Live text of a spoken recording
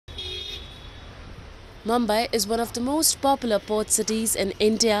Mumbai is one of the most popular port cities in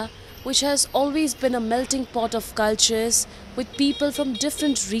India, which has always been a melting pot of cultures with people from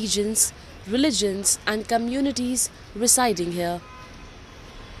different regions, religions and communities residing here.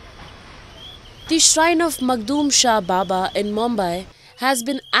 The shrine of Makhdoom Shah Baba in Mumbai has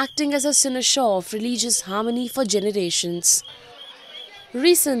been acting as a cynosure of religious harmony for generations.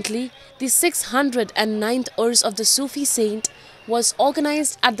 Recently, the 609th Urs of the Sufi saint was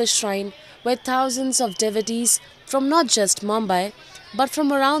organized at the shrine where thousands of devotees from not just Mumbai but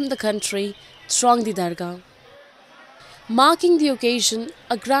from around the country thronged the Dargah. Marking the occasion,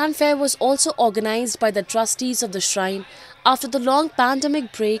 a grand fair was also organized by the trustees of the shrine after the long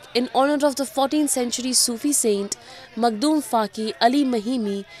pandemic break in honor of the 14th century Sufi saint Makhdoom Faki Ali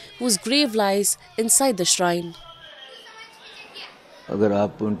Mahimi, whose grave lies inside the shrine. अगर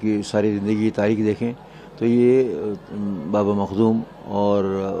आप उनकी सारी ज़िंदगी की तारीख देखें तो ये बाबा मखदूम और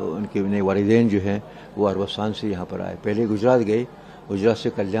उनके नए वालिदैन जो हैं वो अरबस्तान से यहाँ पर आए। पहले गुजरात गए, गुजरात से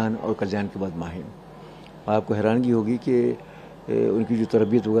कल्याण और कल्याण के बाद माहिम। आपको हैरानगी होगी कि उनकी जो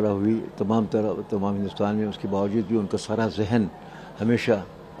तरबियत वगैरह हुई तमाम हिंदुस्तान में, उसके बावजूद भी उनका सारा जहन हमेशा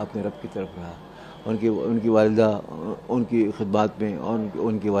अपने रब की तरफ रहा। उनकी वालिदा उनकी खिदमत में और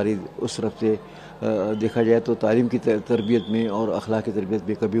उनके वालिद उस तरफ से देखा जाए तो तालीम की तरबियत में और अखलाक की तरबियत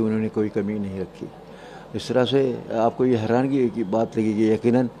में कभी उन्होंने कोई कमी नहीं रखी। इस तरह से आपको ये हैरानगी की बात लगेगी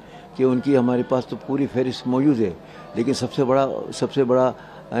यकीनन कि उनकी हमारे पास तो पूरी फहरिस्त मौजूद है, लेकिन सबसे बड़ा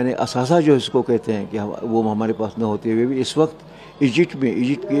यानी असासा जो इसको कहते हैं कि वो हमारे पास न होते हुए भी इस वक्त इजिप्ट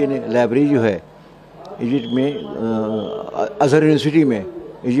की लाइब्रेरी जो है इजिप्ट में अज़हर यूनिवर्सिटी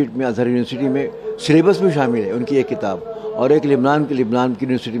में सिलेबस में शामिल है उनकी एक किताब, और एक लिबनान की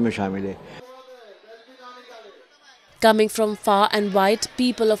यूनिवर्सिटी में शामिल है। Coming from far and wide,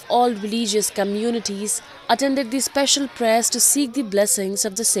 people of all religious communities attended the special prayers to seek the blessings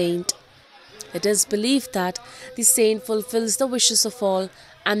of the saint. It is believed that the saint fulfills the wishes of all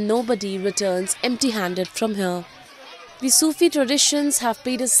and nobody returns empty-handed from here. The Sufi traditions have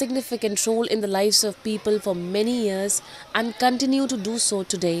played a significant role in the lives of people for many years and continue to do so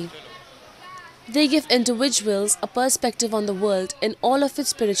today. They give individuals a perspective on the world in all of its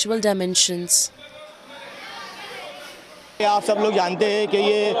spiritual dimensions. आप सब लोग जानते हैं कि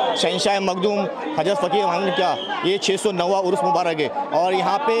ये शहंशाह मखदूम हज़रत फ़कीर महमूद का ये 609वां उर्स मुबारक है, और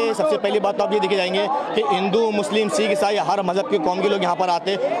यहाँ पे सबसे पहली बात तो आप ये देखे जाएंगे कि हिंदू, मुस्लिम, सिख, ईसाई हर मज़हब के कौम के लोग यहाँ पर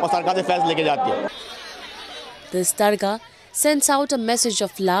आते हैं और सरकार से फैज़ लेके जाते हैं। This Dargah sends out a message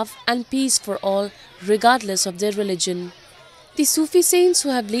of love and peace for all, regardless of their religion. The Sufi saints who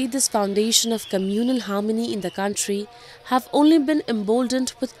have laid this foundation of communal harmony in the country have only been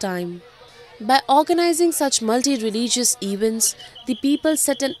emboldened with time. By organizing such multi-religious events, the people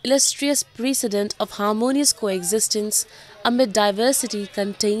set an illustrious precedent of harmonious coexistence amid diversity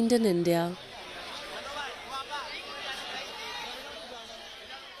contained in India.